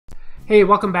Hey,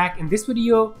 welcome back. In this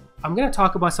video, I'm going to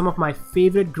talk about some of my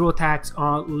favorite growth hacks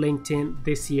on LinkedIn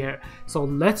this year. So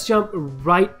let's jump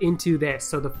right into this.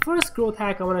 So the first growth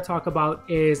hack I want to talk about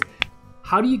is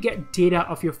how do you get data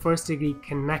of your first degree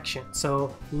connection?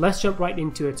 So let's jump right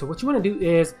into it. So what you want to do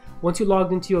is once you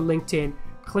logged into your LinkedIn,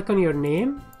 click on your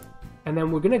name, and then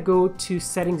we're going to go to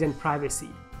settings and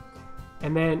privacy.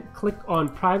 And then click on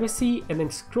privacy and then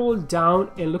scroll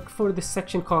down and look for the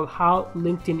section called how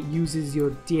LinkedIn uses your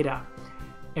data.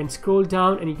 And scroll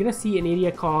down and you're gonna see an area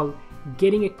called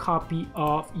getting a copy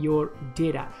of your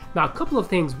data. Now, a couple of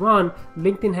things. One,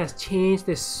 LinkedIn has changed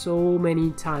this so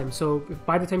many times. So if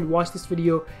by the time you watch this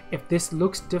video, if this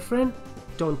looks different,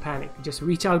 don't panic. Just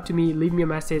reach out to me, leave me a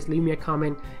message, leave me a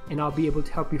comment, and I'll be able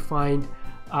to help you find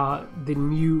the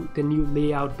new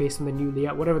layout based on the new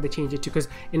layout, whatever they change it to. Because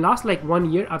in last like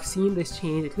 1 year, I've seen this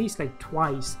change at least like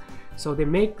twice. So they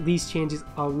make these changes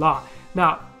a lot.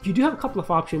 Now, you do have a couple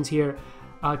of options here.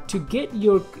 To get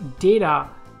your data,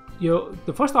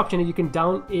 the first option is you can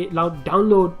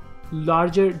download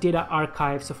larger data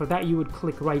archives. So for that, you would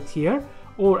click right here.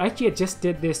 Or actually, I just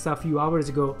did this a few hours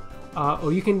ago.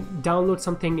 Or you can download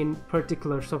something in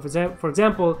particular. So for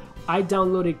example, I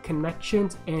downloaded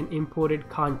connections and imported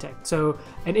contact. So,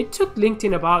 and it took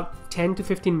LinkedIn about 10 to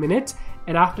 15 minutes.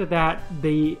 And after that,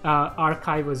 the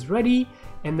archive was ready.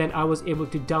 And then I was able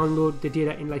to download the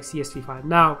data in like CSV file.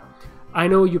 Now, I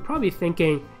know you're probably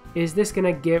thinking, is this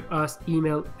gonna give us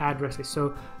email addresses?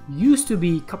 So used to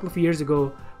be a couple of years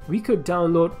ago, we could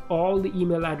download all the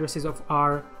email addresses of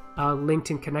our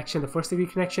LinkedIn connection, the first degree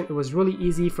connection. It was really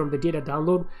easy from the data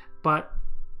download, but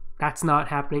that's not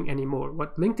happening anymore.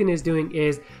 What LinkedIn is doing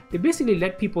is they basically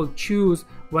let people choose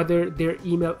whether their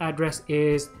email address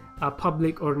is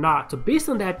public or not. So based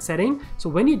on that setting, so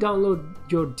when you download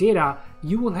your data,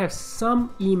 you will have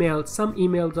some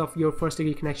emails of your first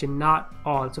degree connection, not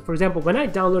all. So for example, when I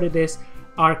downloaded this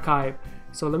archive,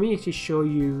 so let me actually show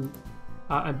you,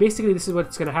 and basically this is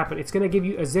what's going to happen. It's going to give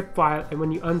you a zip file, and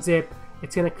when you unzip,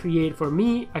 it's going to create, for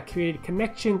me, I created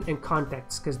connections and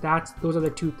contacts, because those are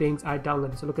the two things I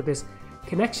downloaded. So look at this,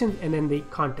 connections and then the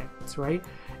contacts, right?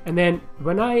 And then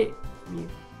when let me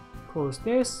close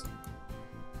this.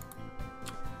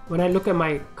 When I look at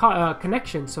my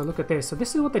connection, so look at this. So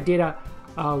this is what the data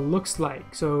looks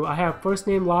like. So I have first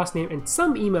name, last name, and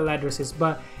some email addresses.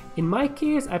 But in my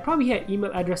case, I probably had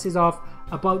email addresses of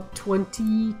about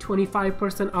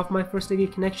 20-25% of my first degree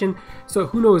connection. So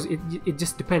who knows? It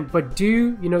just depends. But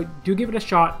do give it a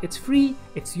shot. It's free.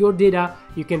 It's your data.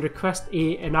 You can request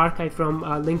an archive from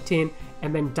LinkedIn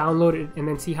and then download it and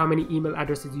then see how many email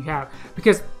addresses you have.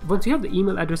 Because once you have the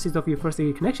email addresses of your first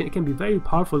degree connection, it can be very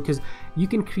powerful because you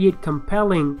can create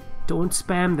compelling, don't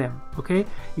spam them, okay?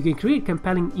 You can create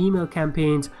compelling email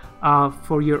campaigns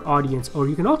for your audience, or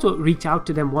you can also reach out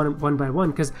to them one by one,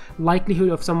 because likelihood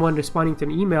of someone responding to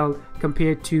an email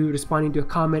compared to responding to a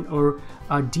comment or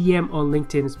a DM on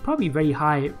LinkedIn is probably very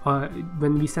high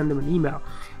when we send them an email.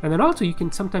 And then also you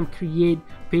can sometimes create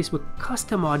Facebook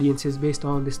custom audiences based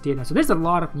on this data. So there's a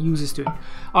lot of uses to it.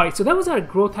 All right, so that was our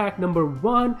growth hack number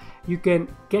one. You can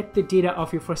get the data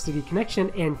of your first degree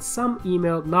connection and some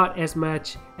email, not as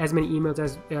many emails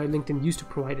as LinkedIn used to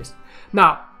provide us.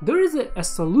 Now, there is a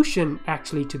solution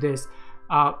actually to this.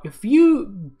 If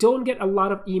you don't get a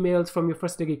lot of emails from your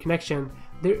first degree connection,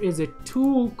 there is a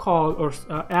tool called, or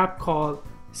app called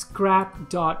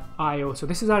Scrap.io. So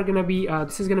this is gonna be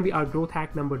our growth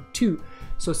hack number 2.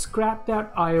 So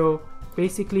Scrap.io,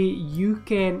 basically you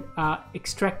can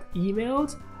extract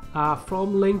emails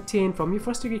from LinkedIn, from your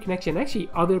first degree connection, actually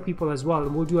other people as well,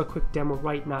 and we'll do a quick demo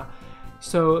right now.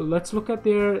 So let's look at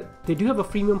they do have a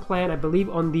freemium plan. I believe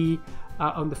on the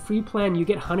free plan you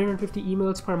get 150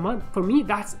 emails per month. For me,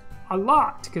 that's a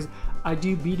lot because I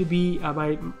do B2B.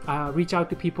 I reach out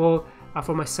to people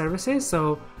for my services,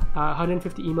 so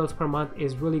 150 emails per month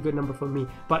is really good number for me.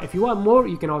 But if you want more,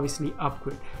 you can obviously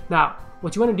upgrade. Now,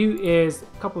 what you want to do is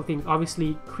a couple of things.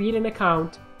 Obviously, create an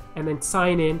account and then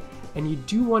sign in, and you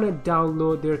do want to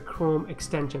download their Chrome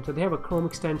extension. So they have a Chrome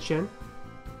extension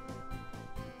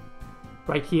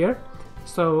right here.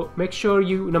 So make sure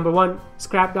you, number one,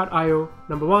 Scrap.io,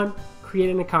 number one, create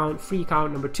an account, free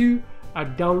account. Number two,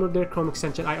 download their Chrome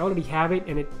extension. I already have it,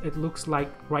 and it looks like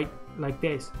like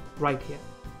this right here,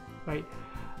 right?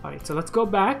 All right, so let's go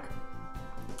back,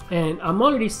 and I'm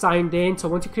already signed in. So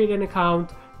once you create an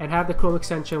account and have the Chrome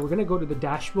extension, we're gonna go to the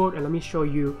dashboard, and let me show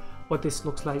you what this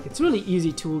looks like. It's a really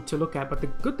easy tool to look at, but the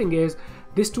good thing is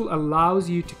this tool allows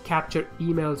you to capture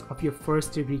emails of your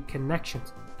first degree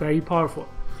connections. Very powerful.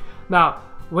 Now,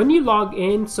 when you log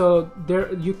in, so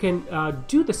there you can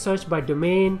do the search by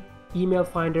domain, email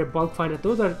finder, bulk finder.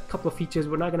 Those are a couple of features.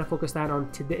 We're not going to focus that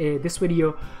on today, this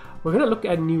video. We're going to look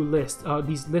at new lists,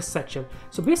 these list section.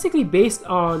 So basically based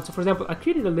on, so for example, I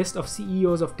created a list of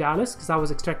CEOs of Dallas because I was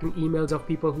extracting emails of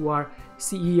people who are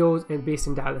CEOs and based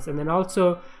in Dallas. And then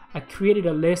also I created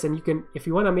a list, and you can, if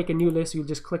you want to make a new list, you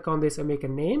just click on this and make a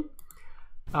name.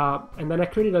 And then I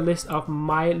created a list of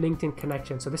my LinkedIn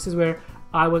connections. So this is where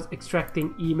I was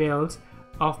extracting emails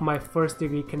of my first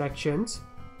degree connections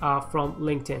from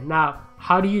LinkedIn. Now,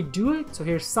 how do you do it? So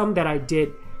here's some that I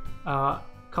did a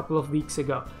couple of weeks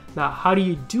ago. Now, how do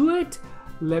you do it?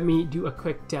 Let me do a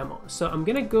quick demo. So I'm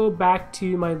gonna go back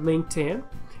to my LinkedIn,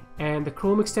 and the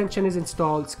Chrome extension is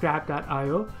installed,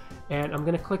 Scrap.io, and I'm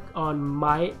gonna click on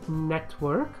my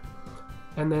network,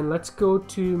 and then let's go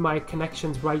to my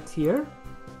connections right here.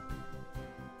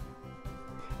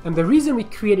 And the reason we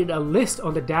created a list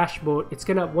on the dashboard, it's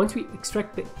gonna, once we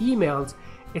extract the emails,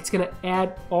 it's gonna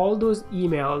add all those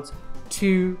emails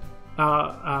to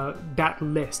that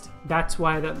list. That's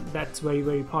why that's very,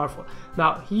 very powerful.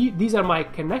 Now, these are my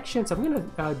connections. I'm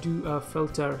gonna do a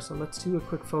filter. So let's do a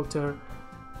quick filter,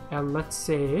 and let's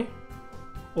say,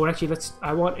 or actually,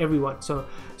 I want everyone. So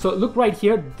look right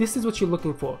here. This is what you're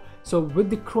looking for. So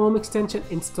with the Chrome extension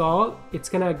installed, it's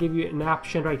gonna give you an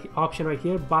option right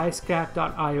here, by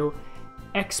Scrap.io,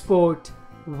 export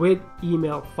with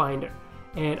email finder.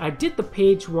 And I did the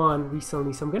page 1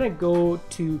 recently, so I'm gonna go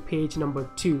to page number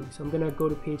 2. So I'm gonna go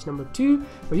to page number 2,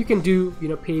 but you can do, you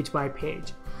know, page by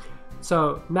page.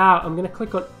 So now I'm gonna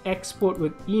click on export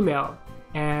with email,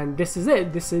 and this is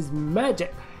it. This is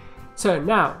magic. So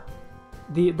now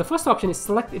the first option is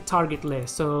select a target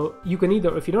list. So you can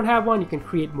either, if you don't have one, you can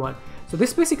create one. So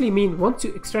this basically means once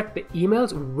you extract the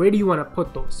emails, where do you want to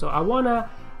put those? So I want to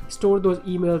store those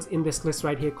emails in this list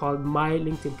right here called My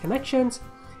LinkedIn Connections.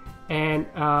 And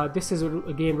this is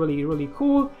again really, really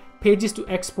cool. Pages to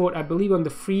export, I believe on the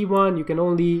free one you can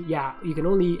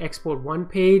only export one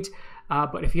page,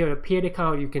 but if you have a paid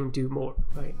account you can do more,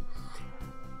 right?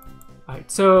 All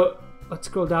right, so let's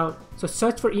scroll down. So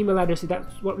search for email addresses,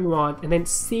 that's what we want, and then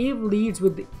save leads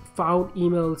with the found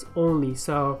emails only.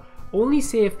 So only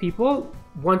save people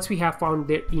once we have found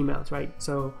their emails, right?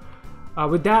 So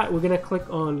with that, we're gonna click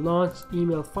on launch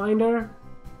email finder,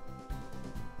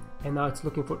 and now it's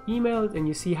looking for emails, and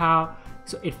you see how,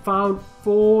 so it found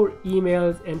 4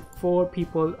 emails and 4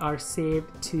 people are saved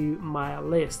to my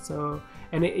list. So,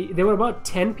 and there were about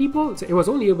 10 people, so it was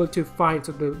only able to find,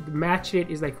 so the match rate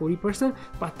is like 40%,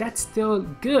 but that's still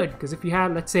good, because if you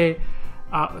had, let's say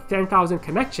 10,000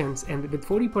 connections, and with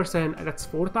 40%, that's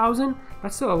 4,000,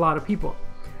 that's still a lot of people.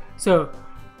 So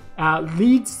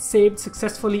leads saved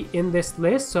successfully in this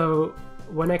list. So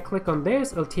when I click on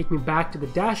this, it'll take me back to the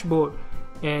dashboard,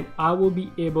 and I will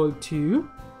be able to,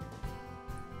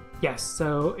 yes,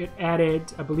 so it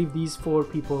added, I believe, these 4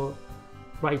 people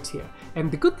right here.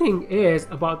 And the good thing is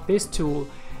about this tool,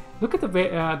 look at the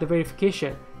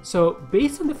verification. So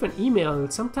based on different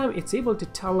emails, sometimes it's able to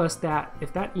tell us that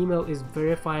if that email is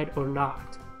verified or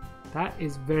not. That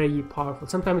is very powerful.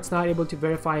 Sometimes it's not able to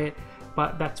verify it,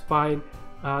 but that's fine.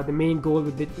 The main goal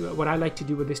with what I like to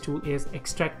do with this tool is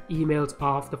extract emails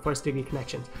of the first degree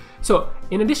connections. So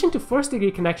in addition to first degree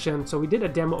connection, so we did a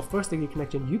demo of first degree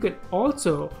connection, you can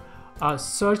also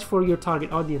search for your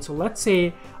target audience. So let's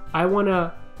say I want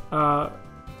to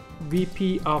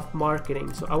VP of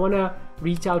marketing. So I want to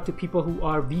reach out to people who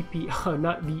are VP,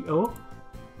 not VO.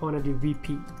 I want to do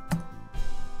VP.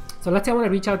 So let's say I want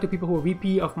to reach out to people who are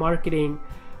VP of marketing,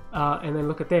 and then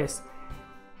look at this.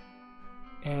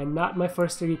 And not my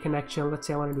first degree connection. Let's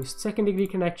say I want to do second degree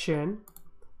connection.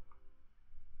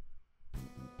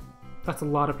 That's a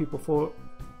lot of people, for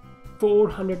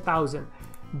 400,000.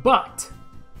 But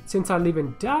since I live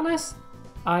in Dallas,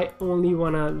 I only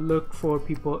want to look for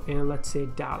people in, let's say,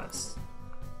 Dallas,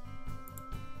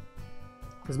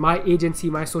 because my agency,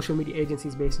 my social media agency,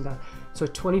 is based in Dallas. So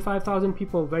 25,000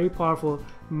 people, very powerful.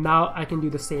 Now I can do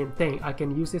the same thing. I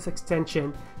can use this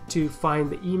extension to find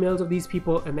the emails of these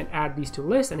people and then add these to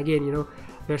lists. And again, you know,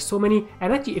 there's so many.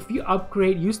 And actually, if you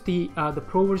upgrade, use the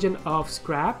pro version of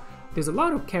Scrap, there's a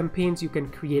lot of campaigns you can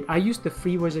create. I use the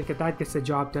free version because that gets the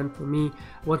job done for me.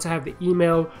 Once I have the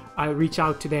email, I reach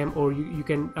out to them, or you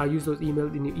can use those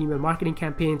emails in your email marketing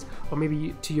campaigns, or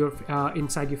maybe to your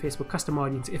inside your Facebook custom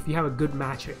audience if you have a good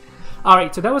match rate. All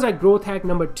right, so that was our growth hack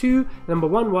number 2. Number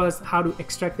 1 was how to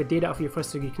extract the data of your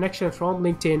first degree connection from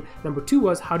LinkedIn. Number 2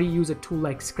 was how to use a tool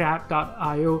like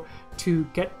Scrap.io to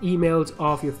get emails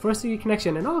of your first degree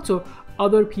connection and also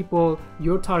other people,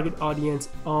 your target audience,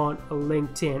 on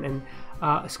LinkedIn.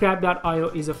 And Scrap.io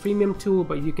is a freemium tool,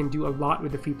 but you can do a lot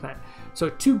with the free plan. So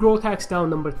 2 growth hacks down.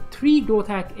 Number 3 growth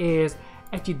hack is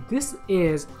actually this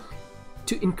is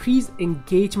to increase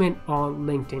engagement on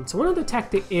LinkedIn. So one of the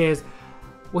tactics is,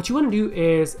 what you want to do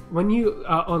is, when you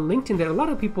on LinkedIn, there are a lot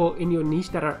of people in your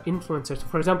niche that are influencers.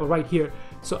 For example, right here,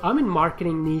 so I'm in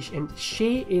marketing niche, and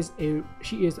she is a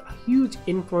huge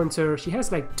influencer. She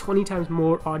has like 20 times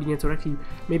more audience, or actually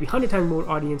maybe 100 times more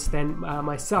audience than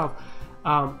myself.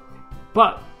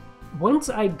 But once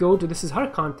I go to, this is her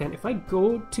content, if I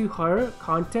go to her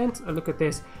content, look at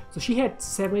this. So she had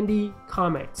 70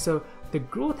 comments. So the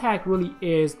growth hack really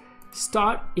is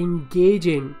start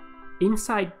engaging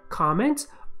inside comments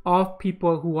of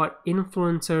people who are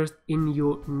influencers in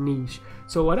your niche.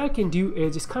 So what I can do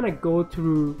is just kind of go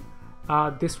through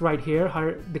this right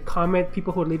here, the comment,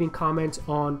 people who are leaving comments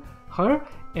on her,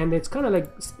 and it's kind of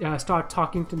like start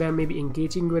talking to them, maybe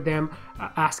engaging with them,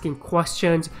 asking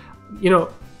questions. You know,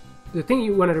 the thing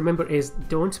you want to remember is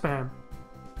don't spam,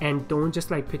 and don't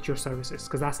just like pitch your services,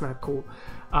 because that's not cool.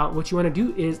 What you want to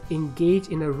do is engage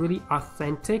in a really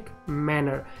authentic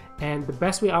manner, and the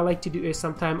best way I like to do is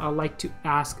sometimes I like to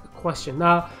ask a question.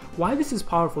 Now, why this is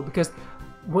powerful, because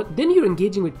then you're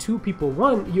engaging with two people.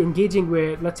 One, you're engaging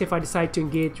with, let's say if I decide to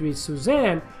engage with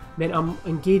Suzanne, then I'm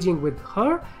engaging with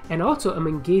her, and also I'm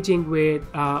engaging with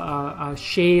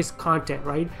Shay's content,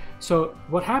 right? So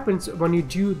what happens when you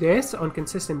do this on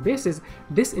consistent basis,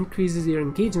 this increases your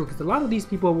engagement, because a lot of these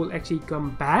people will actually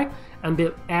come back and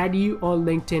they'll add you on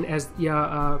LinkedIn as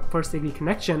first degree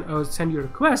connection, or send you a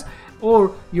request,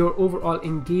 or your overall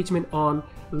engagement on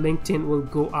LinkedIn will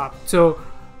go up. So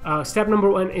step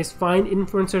number one is find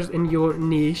influencers in your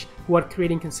niche who are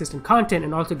creating consistent content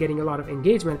and also getting a lot of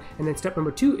engagement. And then step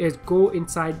number two is go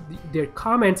inside their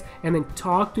comments and then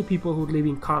talk to people who are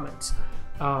leaving comments.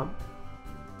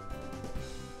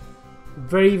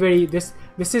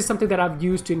 This is something that I've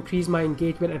used to increase my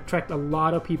engagement and attract a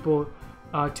lot of people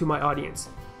to my audience.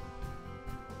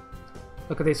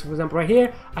 Look at this, for example, right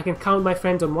here, I can count my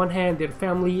friends on one hand, their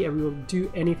family, and we will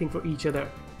do anything for each other.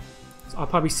 So I'll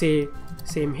probably say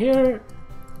same here.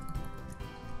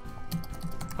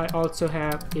 I also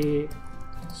have a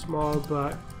small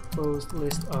but closed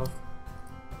list of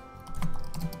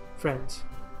friends,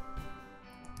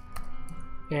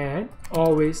 and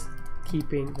always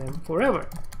keeping them forever,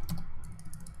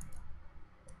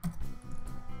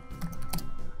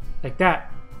 like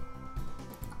that.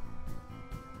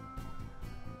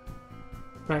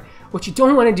 Right? What you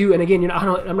don't want to do, and again, you know,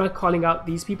 I'm not calling out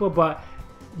these people, but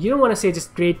you don't want to say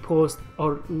just great post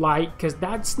or like, because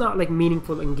that's not like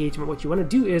meaningful engagement. What you want to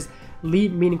do is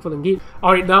leave meaningful engagement.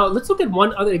 All right, now let's look at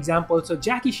one other example. So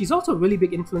Jackie, she's also a really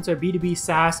big influencer, B2B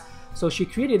SaaS. So she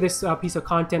created this piece of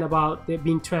content about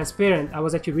being transparent. I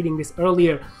was actually reading this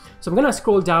earlier. So I'm gonna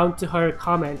scroll down to her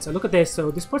comments. So look at this.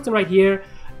 So this person right here,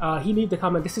 he leave the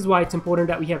comment. This is why it's important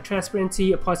that we have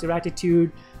transparency, a positive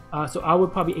attitude. So I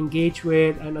would probably engage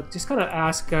with, and I'll just kind of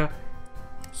ask,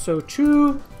 so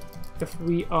true, if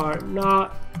we are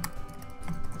not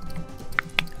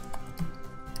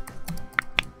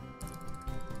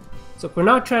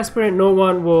transparent, no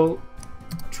one will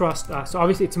trust us. So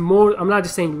obviously it's more, I'm not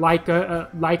just saying like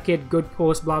it, good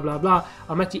post, blah blah blah.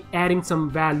 I'm actually adding some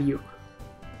value.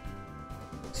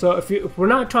 So if we're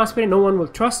not transparent, no one will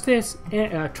trust us,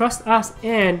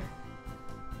 and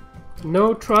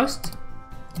no trust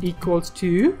equals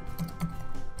to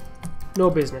no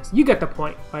business. You get the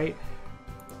point, right?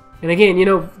 And again, you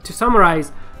know, to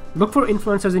summarize, look for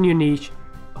influencers in your niche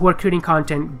who are creating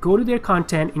content, go to their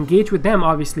content, engage with them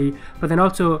obviously, but then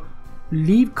also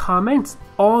leave comments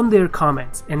on their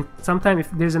comments. And sometimes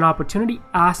if there's an opportunity,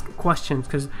 ask questions,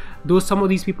 because some of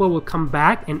these people will come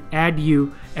back and add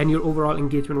you, and your overall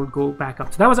engagement will go back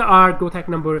up. So that was our growth hack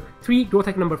number 3. Growth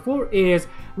hack number 4 is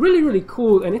really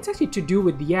cool, and it's actually to do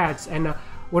with the ads. And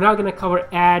we're not going to cover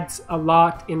ads a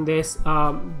lot in this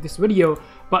this video,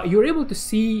 but you're able to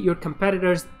see your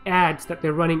competitors' ads that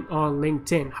they're running on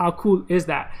LinkedIn. How cool is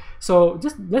that? So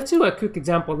just let's do a quick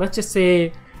example. Let's just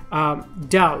say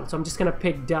Dell. So I'm just gonna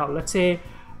pick Dell. Let's say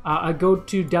I go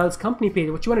to Dell's company page.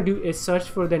 What you want to do is search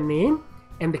for their name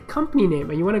and the company name,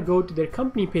 and you want to go to their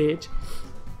company page,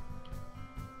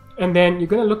 and then you're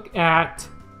gonna look at,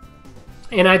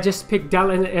 and I just picked Dell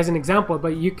as an example,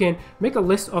 but you can make a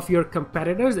list of your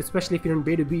competitors, especially if you're in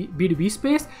B2B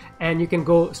space, and you can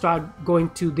start going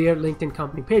to their LinkedIn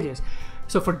company pages.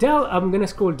 So for Dell, I'm gonna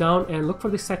scroll down and look for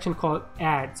this section called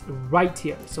ads right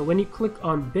here. So when you click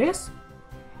on this,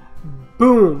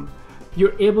 boom,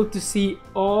 you're able to see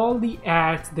all the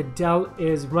ads that Dell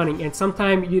is running. And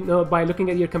sometimes, you know, by looking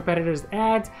at your competitors'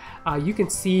 ads, you can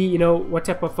see, you know, what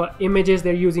type of images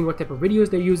they're using, what type of videos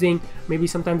they're using. Maybe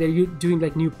sometimes they're doing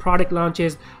like new product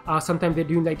launches. Sometimes they're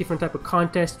doing like different type of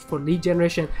contests for lead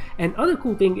generation. And other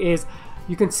cool thing is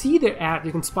you can see their ads,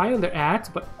 you can spy on their ads,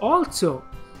 but also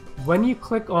when you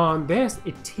click on this,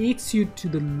 it takes you to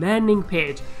the landing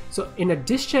page. So in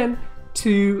addition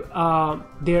to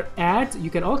their ads, you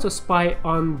can also spy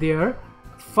on their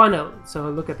funnel. So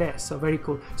look at this, so very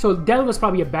cool. So Dell was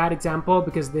probably a bad example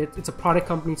because it's a product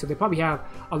company, so they probably have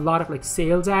a lot of like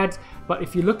sales ads. But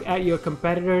if you look at your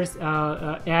competitors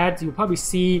ads, you'll probably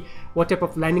see what type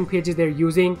of landing pages they're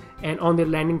using, and on their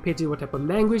landing pages what type of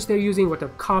language they're using, what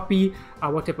type of copy,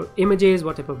 what type of images,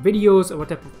 what type of videos, or what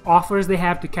type of offers they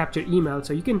have to capture email.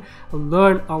 So you can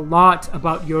learn a lot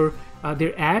about your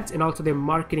their ads and also their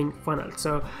marketing funnel.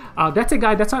 So that's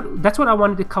what I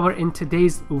wanted to cover in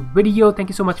today's video. Thank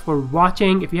you so much for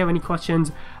watching. If you have any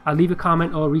questions, leave a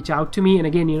comment or reach out to me. And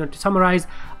again, you know, to summarize,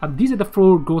 these are the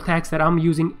 4 growth hacks that I'm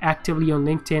using actively on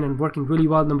LinkedIn and working really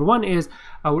well. Number 1 is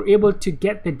we're able to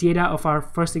get the data of our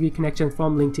first degree connections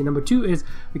from LinkedIn. Number 2 is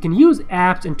we can use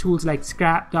apps and tools like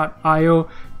Scrap.io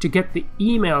to get the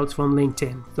emails from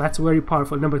LinkedIn. So that's very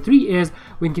powerful. Number 3 is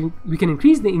we can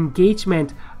increase the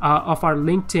engagement of our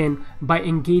LinkedIn by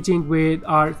engaging with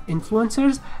our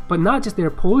influencers, but not just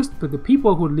their posts, but the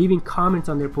people who are leaving comments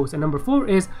on their posts. And number 4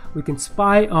 is we can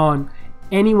spy on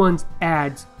anyone's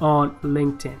ads on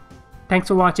LinkedIn. Thanks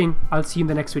for watching. I'll see you in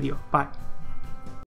the next video. Bye.